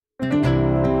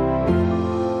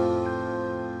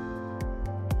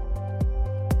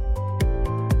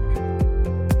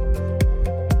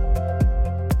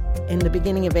the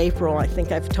beginning of April, I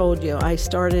think I've told you, I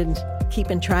started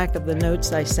keeping track of the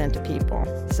notes I sent to people.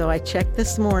 So I checked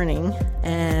this morning,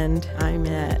 and I'm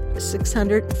at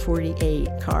 648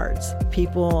 cards.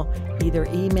 People either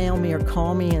email me or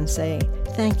call me and say,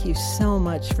 "Thank you so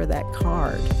much for that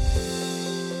card."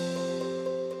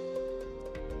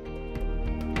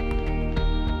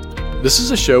 This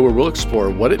is a show where we'll explore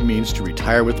what it means to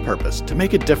retire with purpose, to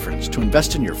make a difference, to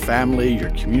invest in your family, your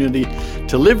community,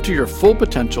 to live to your full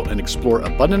potential and explore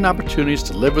abundant opportunities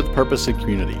to live with purpose and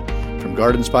community. From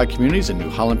Garden Spot Communities in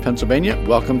New Holland, Pennsylvania,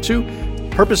 welcome to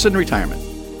Purpose in Retirement.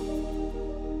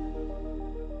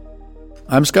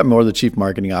 I'm Scott Moore, the Chief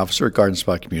Marketing Officer at Garden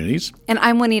Spot Communities. And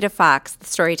I'm Juanita Fox, the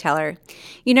storyteller.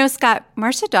 You know, Scott,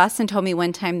 Marcia Dawson told me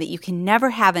one time that you can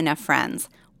never have enough friends.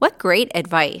 What great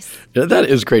advice. Yeah, that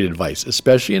is great advice,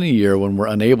 especially in a year when we're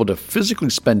unable to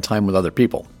physically spend time with other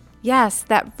people. Yes,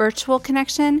 that virtual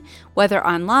connection, whether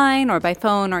online or by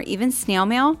phone or even snail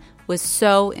mail, was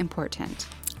so important.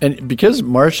 And because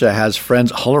Marcia has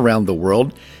friends all around the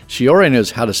world, she already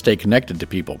knows how to stay connected to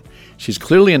people. She's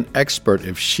clearly an expert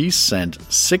if she sent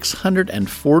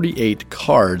 648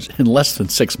 cards in less than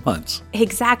 6 months.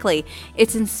 Exactly.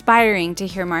 It's inspiring to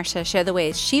hear Marcia share the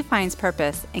ways she finds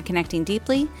purpose in connecting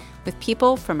deeply with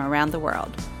people from around the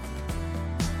world.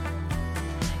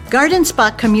 Garden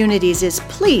Spot Communities is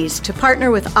pleased to partner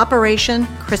with Operation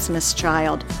Christmas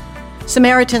Child.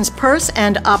 Samaritan's Purse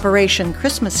and Operation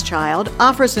Christmas Child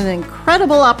offers an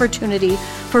incredible opportunity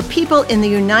for people in the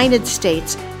United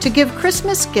States to give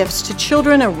Christmas gifts to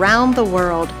children around the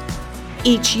world.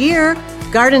 Each year,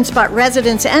 Garden Spot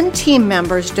residents and team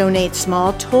members donate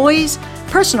small toys,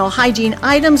 personal hygiene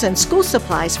items, and school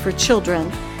supplies for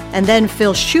children, and then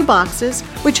fill shoeboxes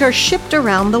which are shipped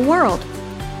around the world.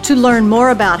 To learn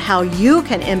more about how you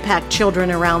can impact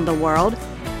children around the world,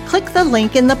 click the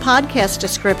link in the podcast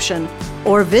description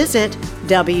or visit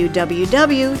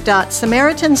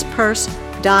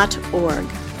www.samaritanspurse.org.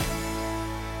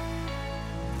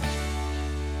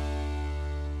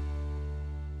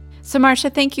 So, Marcia,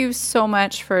 thank you so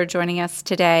much for joining us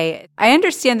today. I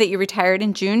understand that you retired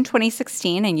in June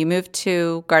 2016 and you moved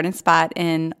to Garden Spot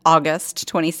in August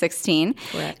 2016.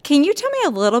 Correct. Can you tell me a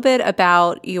little bit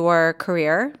about your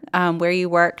career, where you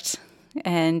worked,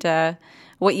 and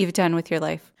what you've done with your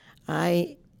life?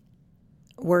 I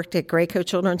worked at Graco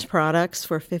Children's Products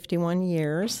for 51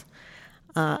 years.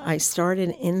 I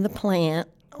started in the plant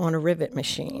on a rivet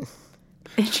machine.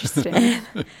 Interesting.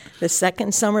 The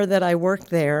second summer that I worked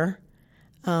there,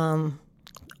 one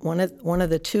of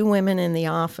the two women in the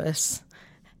office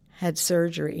had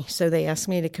surgery, so they asked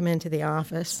me to come into the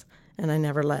office, and I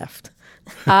never left.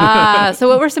 So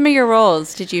what were some of your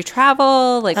roles? Did you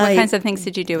travel? What kinds of things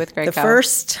did you do with Graco?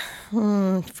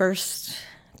 The first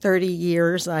 30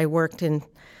 years, I worked in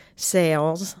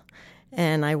sales,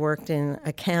 and I worked in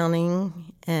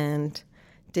accounting and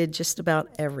did just about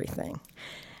everything.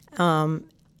 In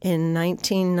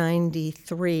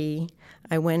 1993,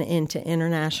 I went into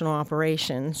international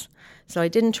operations. So I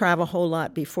didn't travel a whole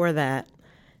lot before that,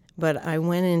 but I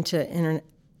went into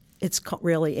it's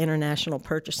really international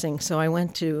purchasing. So I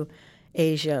went to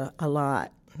Asia a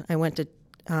lot. I went to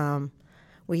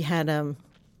we had a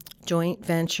joint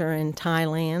venture in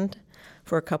Thailand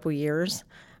for a couple years.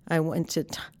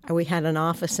 We had an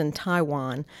office in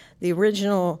Taiwan. The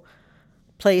original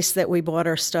place that we bought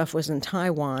our stuff was in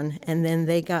Taiwan, and then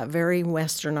they got very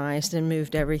westernized and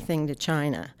moved everything to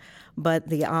China. But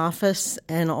the office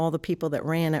and all the people that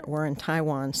ran it were in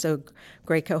Taiwan, so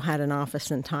Graco had an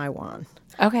office in Taiwan.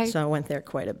 Okay. So I went there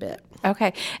quite a bit.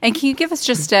 Okay. And can you give us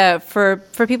just, for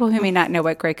people who may not know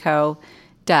what Graco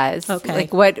does, okay,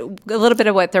 a little bit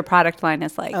of what their product line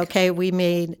is like? Okay,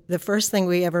 the first thing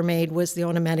we ever made was the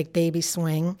automatic baby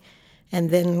swing, and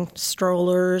then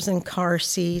strollers and car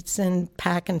seats and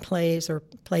pack and plays or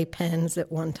play pens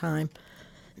at one time.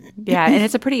 Yeah, and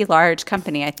it's a pretty large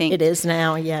company, I think. It is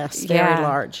now, yes, very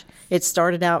large. It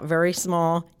started out very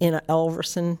small in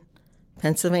Elverson,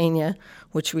 Pennsylvania,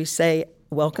 which we say,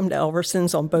 welcome to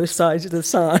Elverson's on both sides of the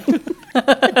sign.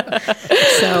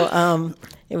 So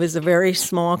it was a very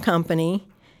small company,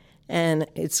 and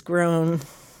it's grown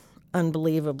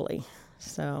unbelievably.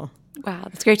 So. Wow,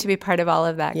 it's great to be part of all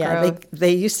of that growth.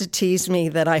 They used to tease me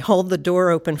that I hold the door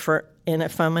open and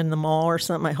if I'm in the mall or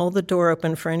something, I hold the door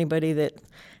open for anybody that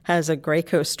has a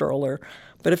Graco stroller.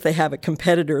 But if they have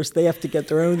competitors, they have to get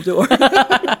their own door.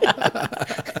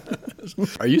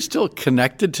 Are you still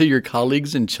connected to your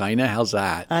colleagues in China? How's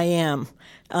that? I am.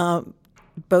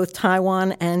 Both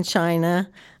Taiwan and China.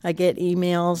 I get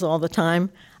emails all the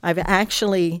time. I've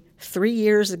actually, 3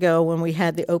 years ago when we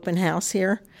had the open house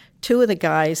here, 2 of the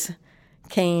guys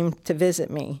came to visit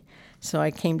me. So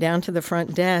I came down to the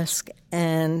front desk,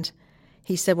 and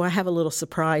he said, well, I have a little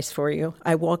surprise for you.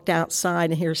 I walked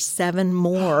outside, and here's 7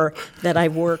 more that I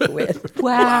work with.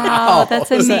 Wow,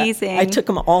 that's amazing. I took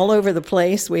them all over the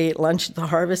place. We ate lunch at the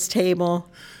Harvest Table,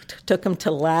 took them to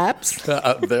laps.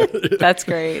 That's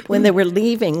great. When they were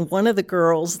leaving, one of the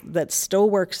girls that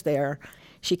still works there,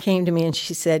 she came to me and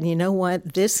she said, you know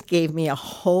what? This gave me a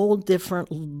whole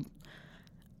different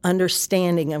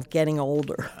understanding of getting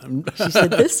older. She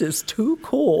said, this is too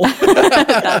cool.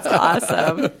 That's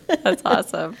awesome. That's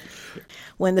awesome.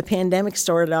 When the pandemic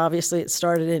started, obviously it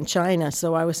started in China,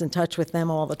 so I was in touch with them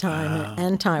all the time,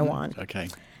 and Taiwan. Okay.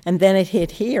 And then it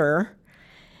hit here.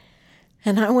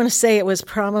 And I want to say it was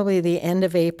probably the end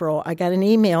of April. I got an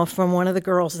email from one of the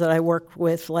girls that I worked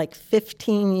with like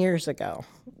 15 years ago.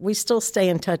 We still stay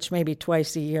in touch maybe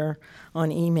twice a year on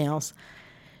emails.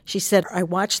 She said, I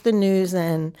watched the news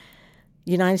and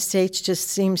the United States just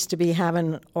seems to be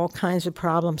having all kinds of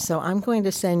problems, so I'm going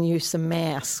to send you some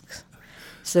masks.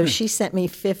 So she sent me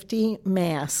 50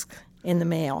 masks in the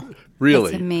mail.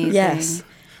 Really? That's amazing. Yes.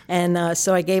 And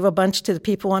so I gave a bunch to the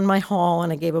people on my hall,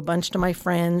 and I gave a bunch to my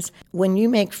friends. When you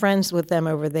make friends with them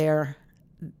over there,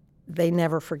 they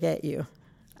never forget you.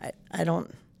 I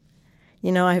don't...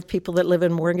 You know, I have people that live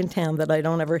in Morgantown that I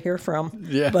don't ever hear from.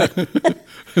 Yeah. But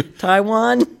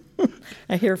Taiwan,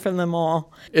 I hear from them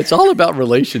all. It's all about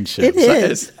relationships.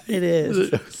 It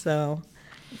is. So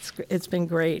it's been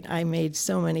great. I made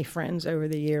so many friends over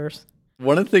the years.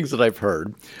 One of the things that I've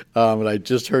heard, and I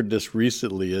just heard this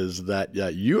recently, is that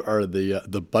you are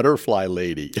the butterfly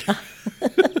lady.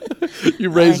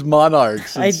 You raise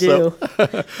monarchs. I do.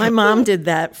 My mom did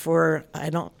that for,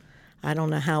 I don't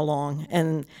know how long,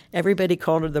 and everybody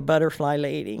called her the butterfly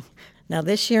lady. Now,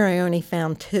 this year I only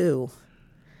found 2.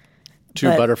 2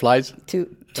 butterflies?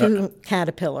 Two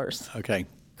caterpillars. Okay.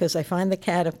 Because I find the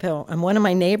caterpillar, and one of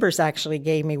my neighbors actually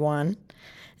gave me one,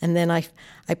 and then I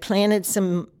planted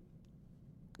some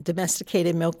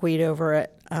domesticated milkweed over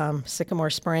at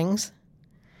Sycamore Springs,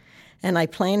 and I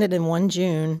planted in one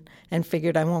June and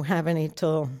figured I won't have any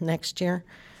till next year.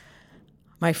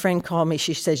 My friend called me.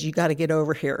 She says, you got to get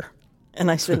over here. And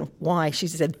I said, why? She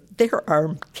said, there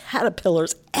are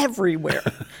caterpillars everywhere.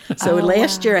 So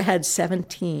last year I had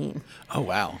 17. Oh,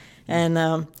 wow.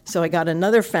 And so I got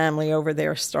another family over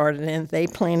there started, and they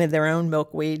planted their own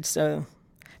milkweed.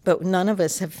 But none of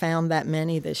us have found that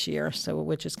many this year,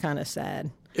 which is kind of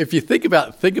sad. If you think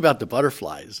about the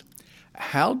butterflies,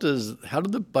 how do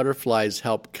the butterflies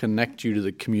help connect you to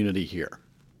the community here?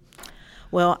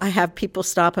 Well, I have people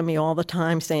stopping me all the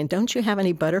time saying, don't you have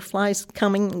any butterflies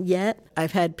coming yet?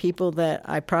 I've had people that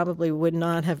I probably would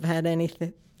not have had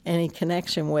any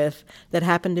connection with that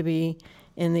happened to be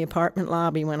in the apartment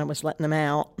lobby when I was letting them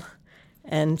out.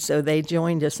 And so they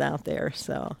joined us out there.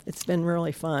 So it's been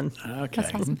really fun. Okay.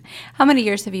 That's awesome. How many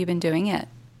years have you been doing it?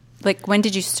 Like, when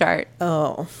did you start?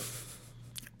 Oh,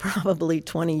 probably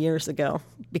 20 years ago,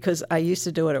 because I used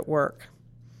to do it at work.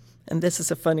 And this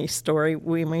is a funny story.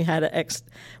 When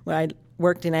I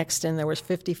worked in Exton, there was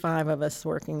 55 of us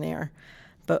working there.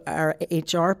 But our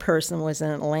HR person was in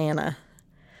Atlanta.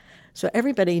 So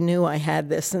everybody knew I had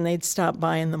this, and they'd stop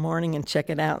by in the morning and check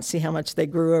it out and see how much they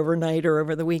grew overnight or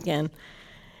over the weekend.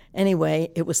 Anyway,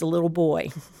 it was a little boy.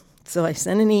 So I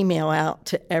sent an email out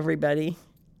to everybody,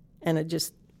 and I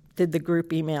just did the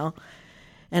group email.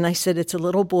 And I said, it's a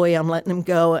little boy. I'm letting him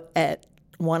go at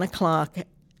 1 o'clock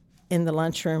in the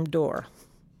lunchroom door.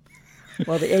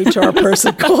 Well, the HR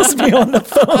person calls me on the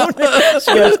phone.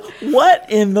 She goes, what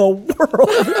in the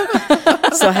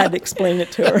world? So I had to explain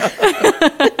it to her.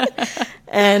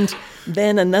 And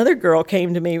then another girl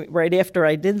came to me right after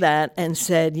I did that and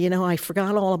said, I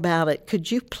forgot all about it. Could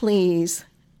you please...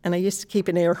 And I used to keep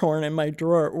an air horn in my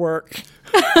drawer at work.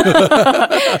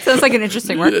 Sounds like an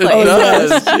interesting workplace. It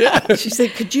does, yeah. She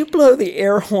said, could you blow the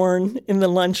air horn in the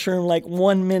lunchroom like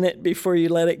 1 minute before you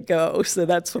let it go? So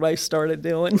that's what I started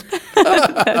doing.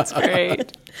 That's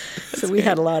great. So we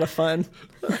had a lot of fun.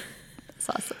 That's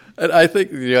awesome. And I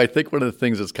think one of the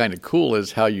things that's kind of cool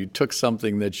is how you took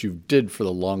something that you did for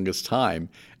the longest time,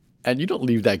 and you don't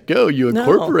leave that go. You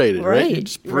incorporate it, right? You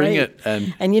just bring it.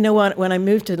 And you know what? When I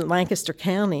moved to Lancaster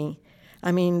County,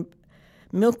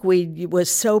 milkweed was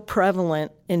so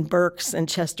prevalent in Berks and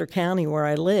Chester County where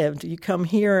I lived. You come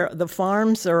here, the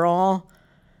farms are all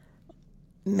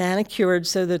manicured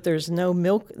so that there's no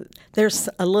milk. There's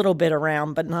a little bit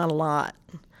around, but not a lot.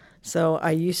 So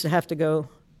I used to have to go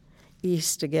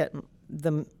east to get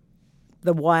the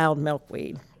wild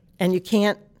milkweed. And you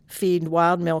can't feed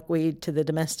wild milkweed to the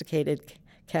domesticated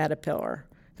caterpillar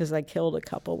because I killed a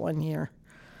couple one year.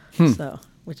 So,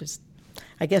 which is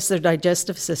I guess their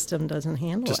digestive system doesn't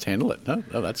handle Just it. handle it.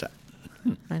 No, that's it.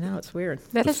 I know, it's weird.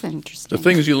 That is interesting. The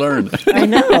things you learn. I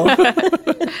know.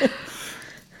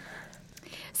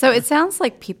 So it sounds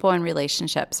like people and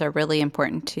relationships are really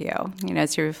important to you. You know,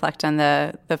 as you reflect on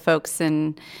the folks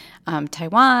in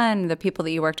Taiwan, the people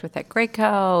that you worked with at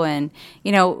Graco, and,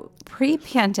 you know,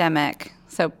 pre-pandemic,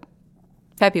 so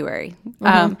February,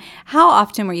 how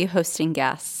often were you hosting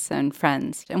guests and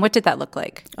friends, and what did that look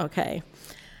like? Okay.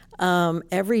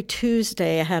 Every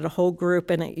Tuesday I had a whole group,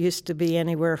 and it used to be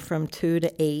anywhere from 2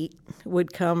 to 8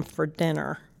 would come for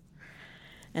dinner.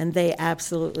 And they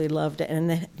absolutely loved it.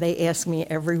 And they ask me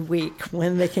every week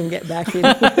when they can get back in.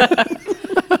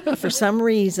 For some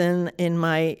reason, in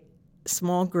my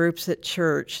small groups at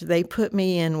church, they put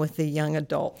me in with the young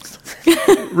adults.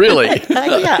 Really?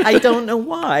 Yeah, I don't know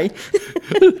why.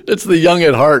 It's the young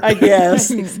at heart. I guess.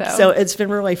 I think so. So it's been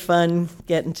really fun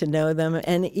getting to know them.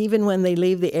 And even when they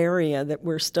leave the area, that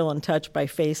we're still in touch by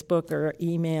Facebook or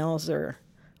emails or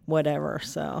whatever.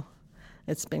 So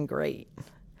it's been great.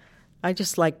 I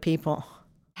just like people.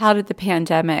 How did the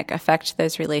pandemic affect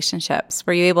those relationships?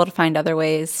 Were you able to find other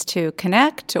ways to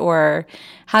connect, or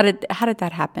how did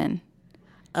that happen?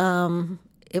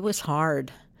 It was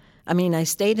hard. I mean, I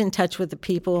stayed in touch with the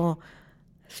people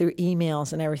through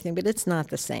emails and everything, but it's not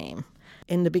the same.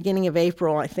 In the beginning of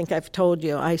April, I think I've told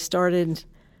you, I started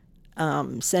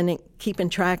keeping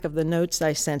track of the notes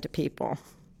I sent to people.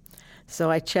 So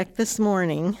I checked this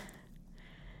morning,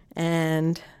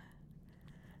 and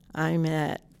I'm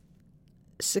at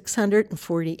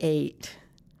 648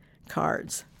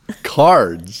 cards.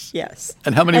 Cards? Yes.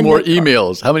 And how many more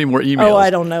emails? How many more emails? Oh,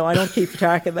 I don't know. I don't keep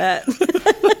track of that.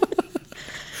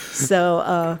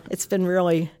 So it's been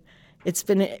really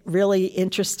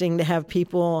interesting to have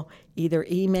people either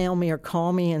email me or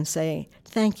call me and say,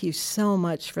 thank you so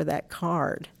much for that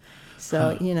card.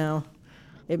 So, you know,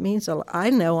 it means a lot.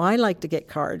 I know I like to get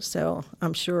cards, so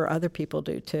I'm sure other people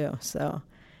do too. So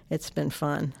it's been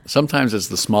fun. Sometimes it's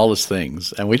the smallest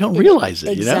things, and we don't realize it.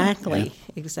 Exactly, you know?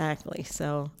 Exactly.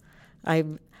 So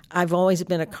I've always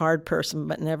been a card person,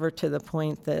 but never to the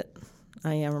point that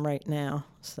I am right now.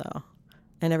 So,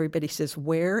 and everybody says,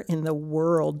 where in the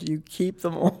world do you keep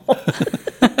them all?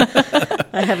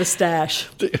 I have a stash.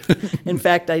 In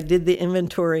fact, I did the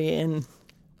inventory in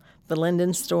the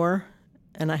Linden store,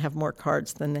 and I have more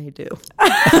cards than they do.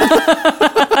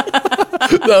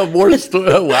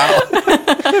 Wow.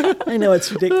 I know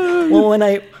it's ridiculous. Well,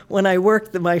 when I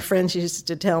worked, my friends used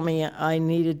to tell me I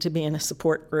needed to be in a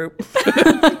support group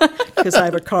because I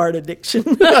have a card addiction.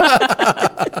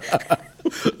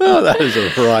 Oh, that is a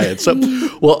riot. So,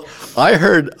 well, I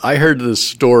heard this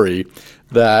story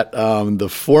that the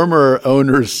former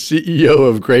owner's CEO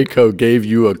of Graco gave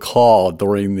you a call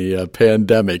during the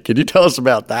pandemic. Can you tell us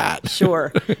about that?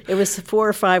 Sure. It was 4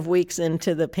 or 5 weeks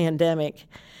into the pandemic,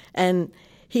 and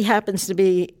he happens to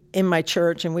be in my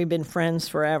church, and we've been friends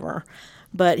forever.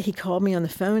 But he called me on the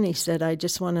phone. He said, I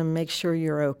just want to make sure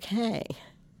you're okay.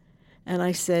 And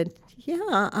I said,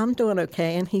 yeah, I'm doing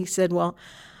okay. And he said, well,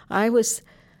 I was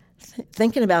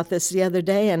thinking about this the other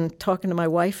day and talking to my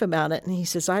wife about it. And he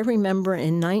says, I remember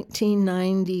in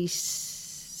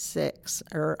 1996,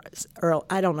 or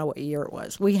I don't know what year it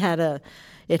was.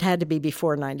 It had to be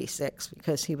before 96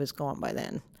 because he was gone by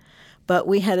then. But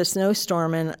we had a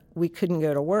snowstorm and we couldn't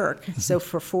go to work. So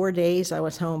for 4 days I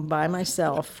was home by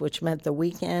myself, which meant the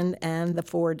weekend and the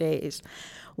 4 days.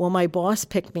 Well, my boss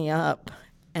picked me up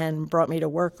and brought me to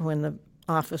work when the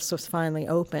office was finally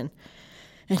open.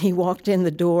 And he walked in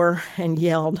the door and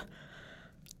yelled,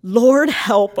 Lord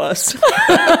help us.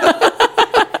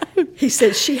 He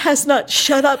said, she has not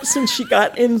shut up since she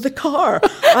got in the car.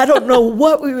 I don't know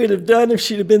what we would have done if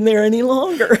she'd have been there any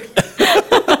longer.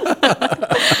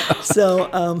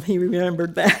 So he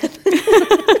remembered that.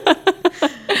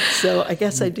 So I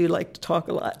guess I do like to talk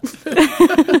a lot.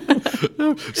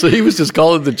 So he was just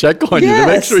calling to check on you to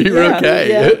make sure you were okay.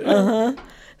 Yeah,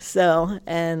 So,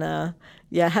 and I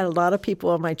had a lot of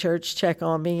people in my church check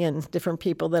on me and different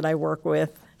people that I work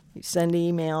with send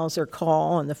emails or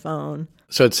call on the phone.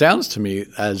 So it sounds to me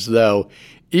as though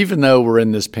even though we're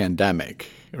in this pandemic,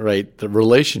 right, the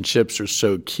relationships are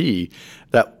so key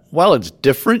that while it's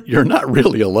different, you're not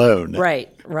really alone.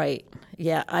 Right.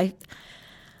 Yeah, I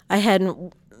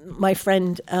had my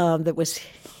friend that was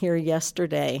here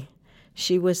yesterday.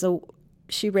 She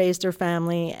raised her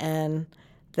family, and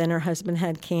then her husband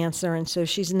had cancer, and so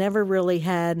she's never really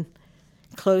had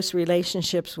close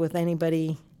relationships with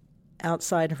anybody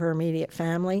outside of her immediate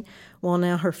family. Well,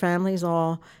 now her family's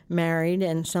all married,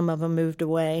 and some of them moved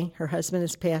away. Her husband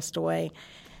has passed away.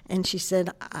 And she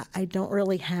said, I don't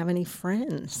really have any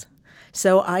friends.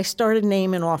 So I started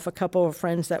naming off a couple of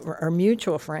friends that were our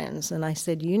mutual friends, and I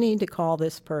said, you need to call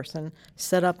this person,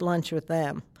 set up lunch with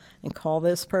them, and call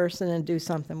this person and do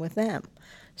something with them.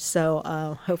 So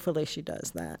hopefully she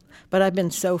does that. But I've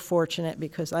been so fortunate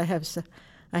because I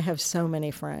have so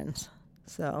many friends.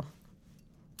 So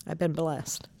I've been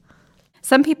blessed.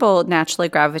 Some people naturally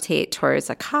gravitate towards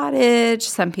a cottage.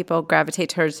 Some people gravitate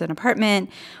towards an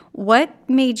apartment. What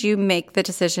made you make the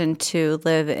decision to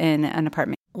live in an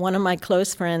apartment? One of my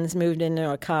close friends moved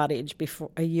into a cottage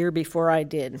a year before I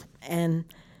did, and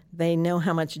they know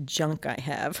how much junk I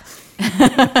have.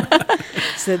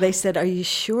 So they said, are you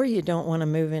sure you don't want to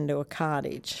move into a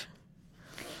cottage?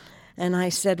 And I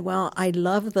said, well, I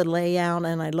love the layout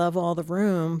and I love all the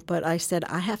room, but I said,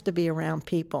 I have to be around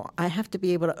people. I have to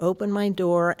be able to open my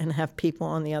door and have people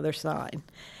on the other side.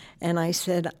 And I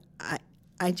said,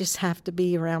 I just have to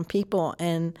be around people.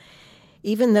 And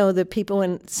even though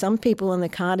some people in the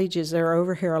cottages are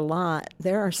over here a lot,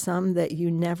 there are some that you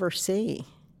never see.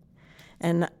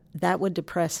 And that would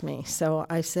depress me. So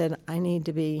I said, I need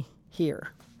to be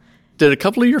here. Did a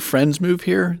couple of your friends move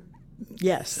here?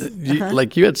 Yes.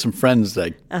 Like you had some friends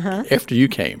after you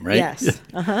came, right? Yes.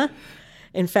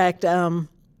 In fact, one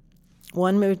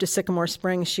moved to Sycamore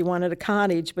Springs. She wanted a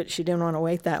cottage, but she didn't want to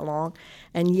wait that long.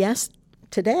 And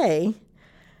today,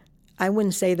 I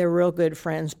wouldn't say they're real good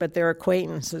friends, but they're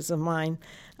acquaintances of mine,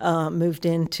 moved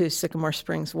into Sycamore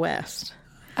Springs West.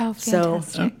 Oh,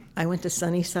 fantastic. So I went to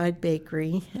Sunnyside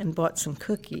Bakery and bought some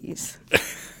cookies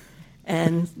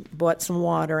and bought some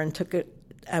water and took it.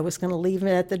 I was going to leave it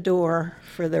at the door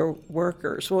for their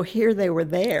workers. Well, here they were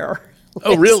there.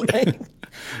 Oh, really?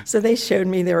 So they showed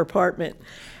me their apartment.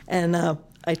 And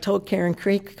I told Karen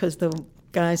Creek, because the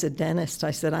guy's a dentist,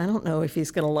 I said, I don't know if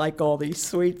he's going to like all these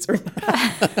sweets or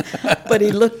not. But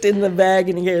he looked in the bag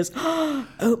and he goes, oh,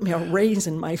 oatmeal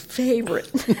raisin, my favorite.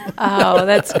 Oh,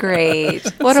 that's great.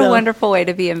 What a wonderful way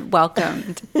to be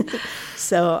welcomed.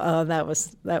 So that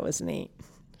was neat.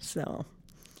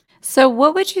 So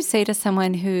what would you say to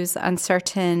someone who's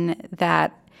uncertain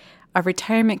that a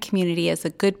retirement community is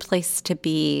a good place to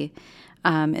be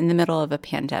in the middle of a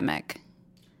pandemic?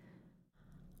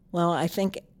 Well, I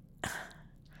think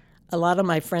a lot of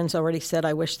my friends already said,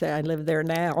 I wish that I lived there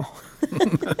now.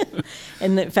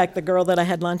 And in fact, the girl that I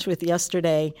had lunch with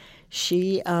yesterday,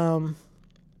 she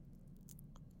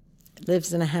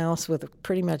lives in a house with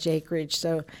pretty much acreage,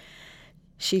 so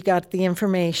she got the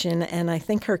information, and I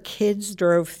think her kids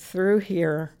drove through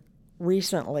here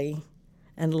recently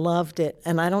and loved it.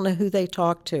 And I don't know who they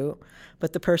talked to,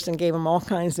 but the person gave them all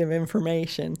kinds of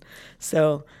information.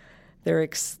 So they're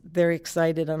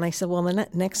excited. And I said, well, the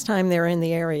next time they're in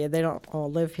the area, they don't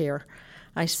all live here.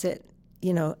 I said,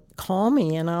 call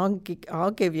me and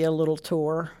I'll give you a little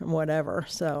tour and whatever.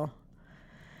 So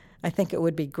I think it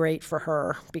would be great for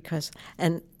her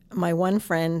and my one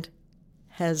friend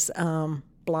has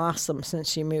blossomed since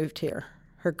she moved here.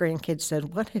 Her grandkids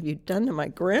said, what have you done to my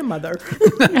grandmother?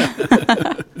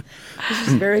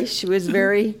 She was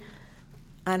very,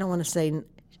 I don't want to say,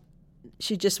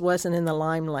 she just wasn't in the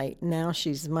limelight. Now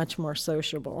she's much more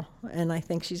sociable, and I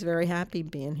think she's very happy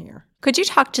being here. Could you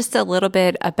talk just a little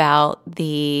bit about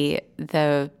the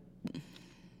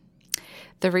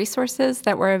resources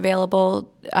that were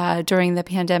available during the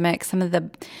pandemic, some of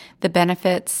the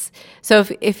benefits? So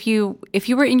if you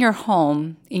were in your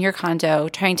home, in your condo,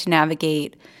 trying to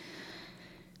navigate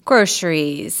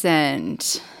groceries and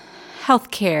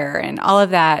healthcare and all of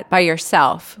that by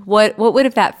yourself, what would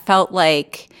have that felt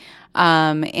like?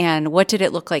 And what did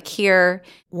it look like here?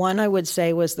 One I would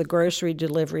say was the grocery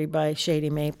delivery by Shady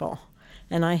Maple.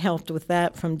 And I helped with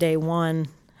that from day one,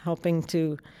 helping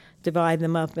to divide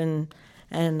them up and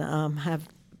have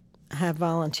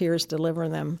volunteers deliver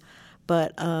them.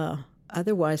 But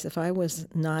otherwise, if I was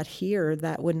not here,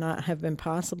 that would not have been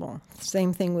possible.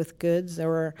 Same thing with Goods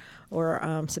or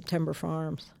September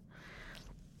Farms.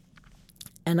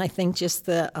 And I think just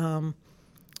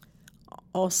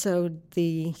also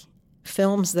the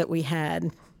films that we had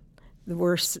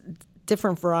were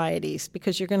different varieties,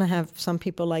 because you're going to have some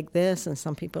people like this and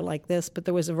some people like this, but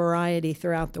there was a variety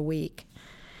throughout the week.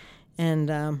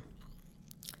 And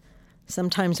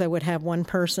sometimes I would have one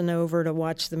person over to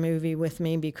watch the movie with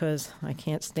me because I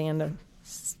can't stand to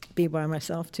be by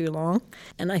myself too long.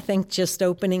 And I think just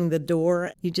opening the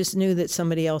door, you just knew that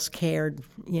somebody else cared,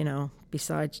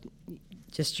 besides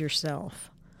just yourself.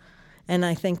 And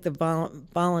I think the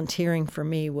volunteering for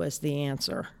me was the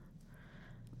answer.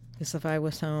 Because if I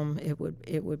was home,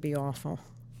 it would be awful.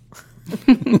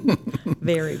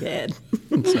 Very bad.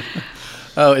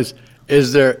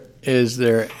 Is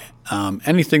there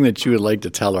anything that you would like to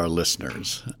tell our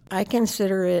listeners? I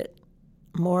consider it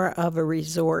more of a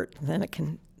resort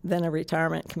than a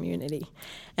retirement community.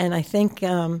 And I think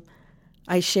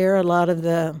I share a lot of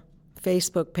the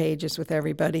Facebook pages with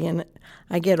everybody, and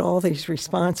I get all these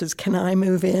responses. Can I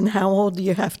move in? How old do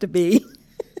you have to be?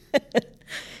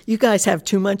 You guys have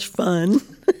too much fun.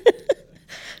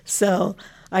 So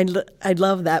I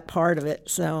love that part of it.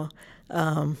 So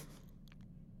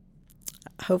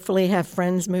hopefully have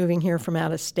friends moving here from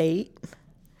out of state.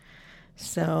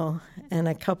 So, and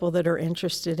a couple that are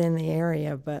interested in the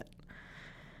area, but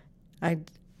I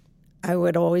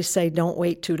would always say don't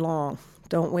wait too long.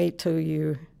 Don't wait till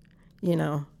you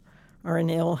are in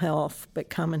ill health, but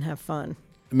come and have fun.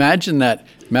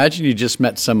 Imagine you just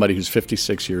met somebody who's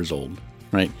 56 years old,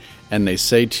 right? And they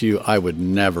say to you, I would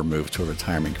never move to a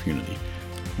retirement community.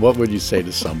 What would you say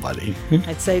to somebody?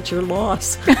 I'd say it's your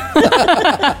loss.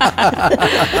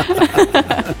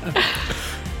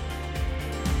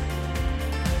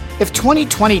 If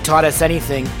 2020 taught us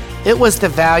anything, it was the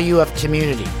value of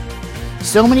community.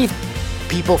 So many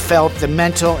people felt the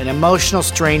mental and emotional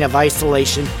strain of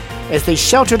isolation as they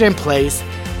sheltered in place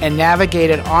and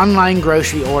navigated online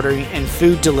grocery ordering and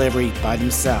food delivery by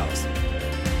themselves.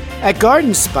 At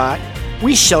Garden Spot,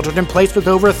 we sheltered in place with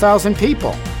over 1,000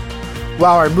 people.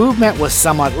 While our movement was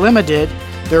somewhat limited,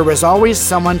 there was always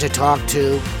someone to talk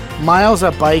to, miles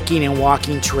of biking and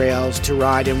walking trails to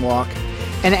ride and walk,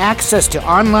 and access to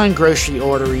online grocery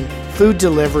ordering, food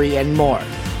delivery, and more.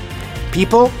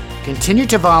 People continue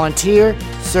to volunteer,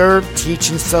 serve, teach,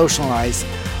 and socialize,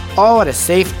 all at a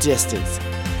safe distance.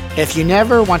 If you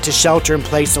never want to shelter in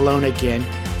place alone again,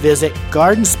 visit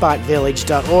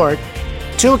GardenSpotVillage.org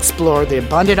to explore the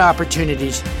abundant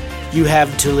opportunities you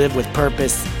have to live with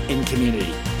purpose in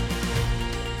community.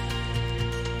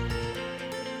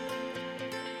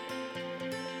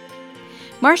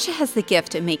 Marcia has the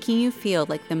gift of making you feel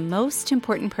like the most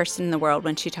important person in the world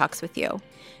when she talks with you.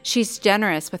 She's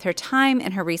generous with her time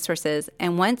and her resources,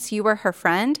 and once you are her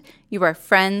friend, you are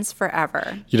friends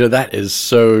forever. That is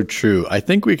so true. I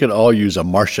think we could all use a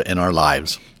Marcia in our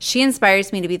lives. She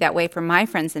inspires me to be that way for my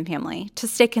friends and family, to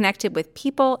stay connected with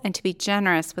people and to be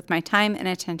generous with my time and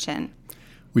attention.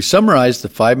 We summarized the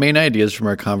 5 main ideas from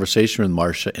our conversation with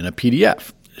Marcia in a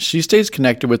PDF. She stays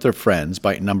connected with her friends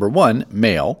by, number 1,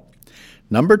 mail,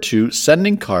 number 2,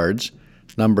 sending cards,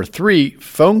 number 3,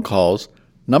 phone calls,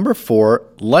 number 4,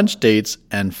 lunch dates,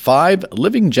 and 5,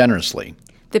 living generously.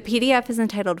 The PDF is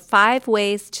entitled 5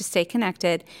 Ways to Stay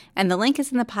Connected, and the link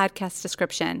is in the podcast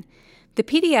description. The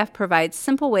PDF provides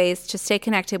simple ways to stay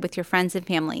connected with your friends and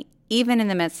family, even in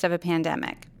the midst of a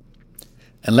pandemic.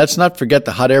 And let's not forget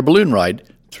the hot air balloon ride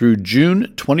through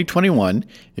June 2021.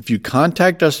 If you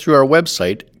contact us through our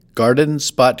website,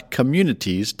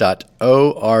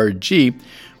 gardenspotcommunities.org,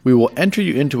 we will enter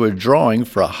you into a drawing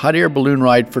for a hot air balloon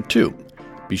ride for 2.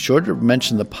 Be sure to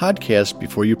mention the podcast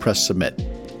before you press submit.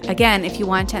 Again, if you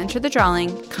want to enter the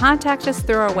drawing, contact us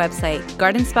through our website,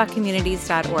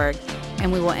 gardenspotcommunities.org,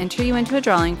 and we will enter you into a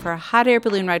drawing for a hot air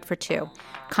balloon ride for 2.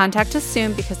 Contact us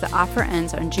soon because the offer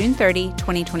ends on June 30,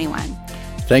 2021.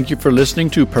 Thank you for listening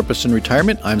to Purpose in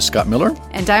Retirement. I'm Scott Miller.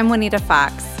 And I'm Juanita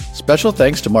Fox. Special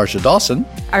thanks to Marcia Dawson.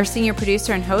 Our senior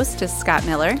producer and host is Scott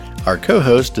Miller. Our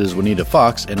co-host is Juanita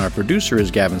Fox, and our producer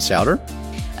is Gavin Souter.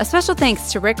 A special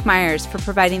thanks to Rick Myers for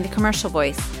providing the commercial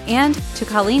voice, and to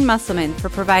Colleen Musselman for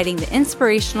providing the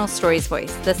inspirational stories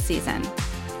voice this season.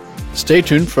 Stay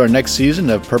tuned for our next season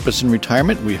of Purpose in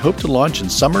Retirement. We hope to launch in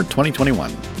summer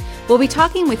 2021. We'll be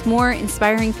talking with more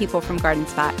inspiring people from Garden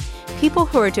Spot, people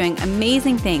who are doing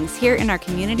amazing things here in our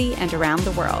community and around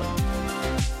the world.